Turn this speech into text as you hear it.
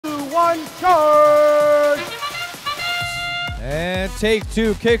on charge! And Take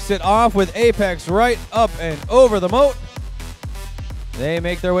Two kicks it off with Apex right up and over the moat. They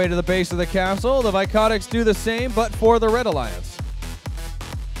make their way to the base of the castle. The Vicotics do the same, but for the Red Alliance.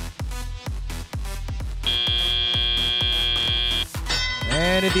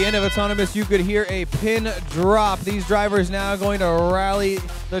 And at the end of Autonomous, you could hear a pin drop. These drivers now going to rally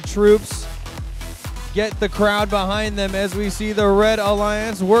the troops, get the crowd behind them as we see the Red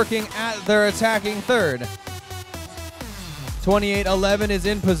Alliance working at their attacking third. 28-11 is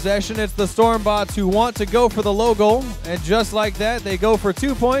in possession. It's the Stormbots who want to go for the low goal, and just like that, they go for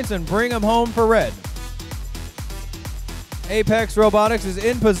 2 points and bring them home for red. Apex Robotics is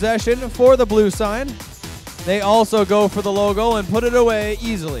in possession for the blue side. They also go for the low goal and put it away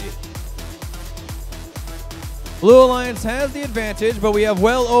easily. Blue Alliance has the advantage, but we have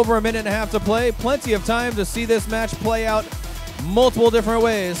well over a minute and a half to play. Plenty of time to see this match play out multiple different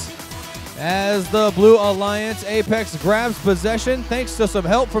ways. As the Blue Alliance, Apex grabs possession thanks to some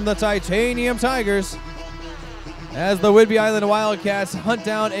help from the Titanium Tigers, as the Whidbey Island Wildcats hunt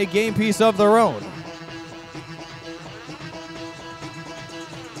down a game piece of their own.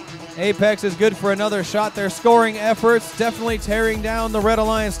 Apex is good for another shot. Their scoring efforts definitely tearing down the Red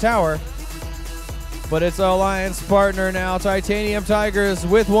Alliance tower. But it's Alliance partner now, Titanium Tigers,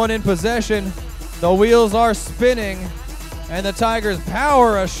 with one in possession. The wheels are spinning, and the Tigers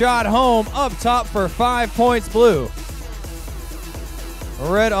power a shot home up top for 5 points blue.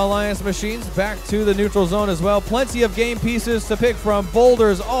 Red Alliance machines back to the neutral zone as well. Plenty of game pieces to pick from.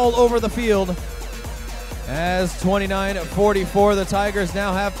 Boulders all over the field. As 29-44, the Tigers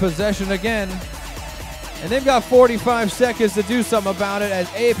now have possession again. And they've got 45 seconds to do something about it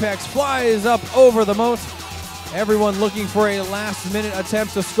as Apex flies up over the moat. Everyone looking for a last-minute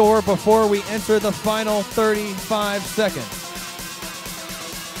attempt to score before we enter the final 35 seconds.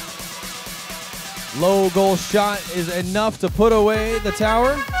 Low goal shot is enough to put away the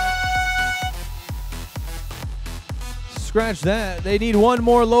tower. Scratch that. They need one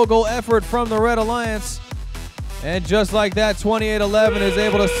more low goal effort from the Red Alliance. And just like that, 28-11 is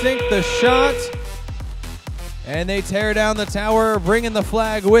able to sink the shot. And they tear down the tower, bringing the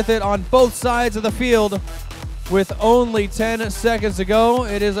flag with it on both sides of the field. With only 10 seconds to go,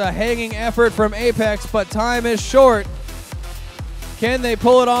 it is a hanging effort from Apex, but time is short. Can they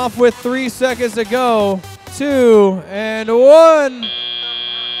pull it off with 3 seconds to go? 2 and 1.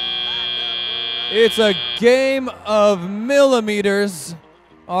 It's a game of millimeters.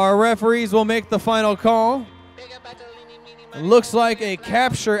 Our referees will make the final call. Looks like a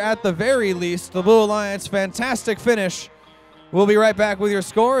capture at the very least. The Blue Alliance, fantastic finish. We'll be right back with your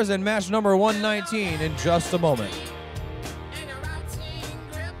scores and match number 119 in just a moment.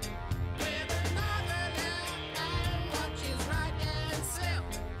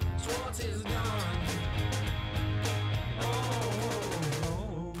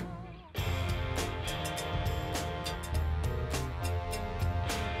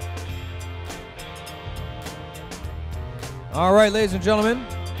 All right, ladies and gentlemen,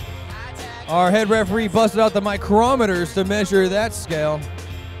 our head referee busted out the micrometers to measure that scale.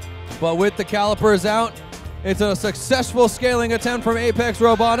 But with the calipers out, it's a successful scaling attempt from Apex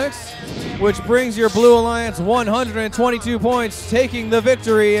Robotics, which brings your Blue Alliance 122 points, taking the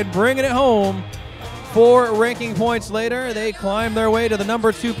victory and bringing it home. 4 ranking points later, they climb their way to the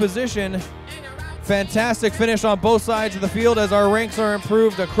number 2 position. Fantastic finish on both sides of the field as our ranks are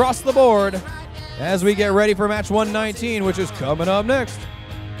improved across the board as we get ready for match 119, which is coming up next.